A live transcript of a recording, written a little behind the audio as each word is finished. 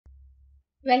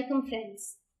Welcome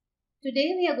friends.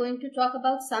 Today we are going to talk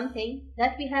about something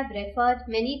that we have referred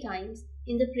many times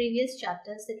in the previous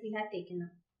chapters that we had taken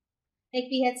up. Like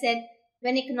we had said,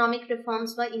 when economic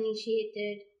reforms were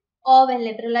initiated or when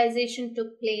liberalization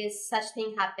took place, such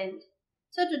thing happened.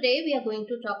 So today we are going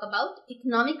to talk about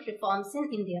economic reforms in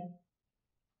India.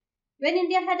 When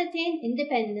India had attained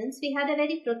independence, we had a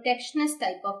very protectionist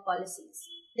type of policies.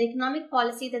 The economic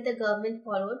policy that the government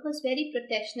followed was very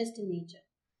protectionist in nature.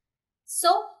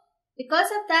 So, because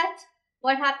of that,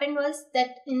 what happened was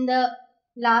that in the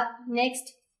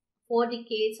next 4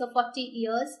 decades or 40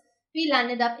 years, we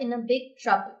landed up in a big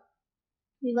trouble.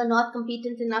 We were not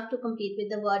competent enough to compete with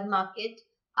the world market.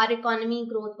 Our economy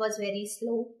growth was very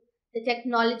slow. The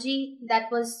technology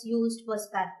that was used was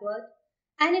backward.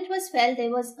 And it was felt there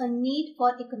was a need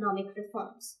for economic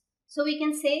reforms. So we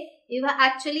can say we were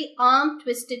actually arm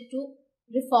twisted to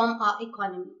reform our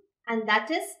economy. And that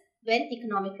is when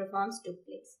economic reforms took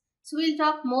place. So we'll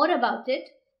talk more about it,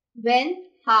 when,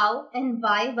 how and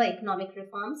why were economic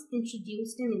reforms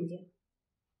introduced in India.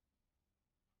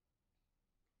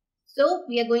 So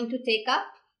we are going to take up,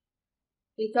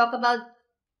 we'll talk about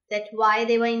that why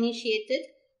they were initiated,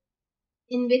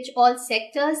 in which all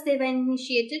sectors they were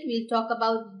initiated. We'll talk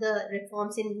about the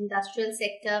reforms in industrial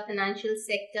sector, financial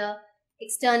sector,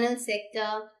 external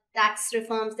sector, tax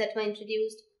reforms that were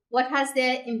introduced. What has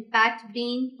their impact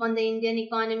been on the Indian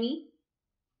economy?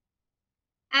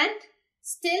 And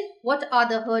still, what are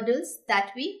the hurdles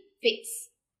that we face?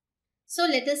 So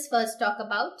let us first talk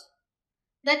about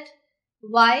that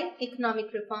why economic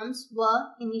reforms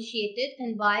were initiated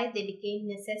and why they became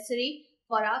necessary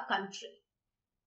for our country.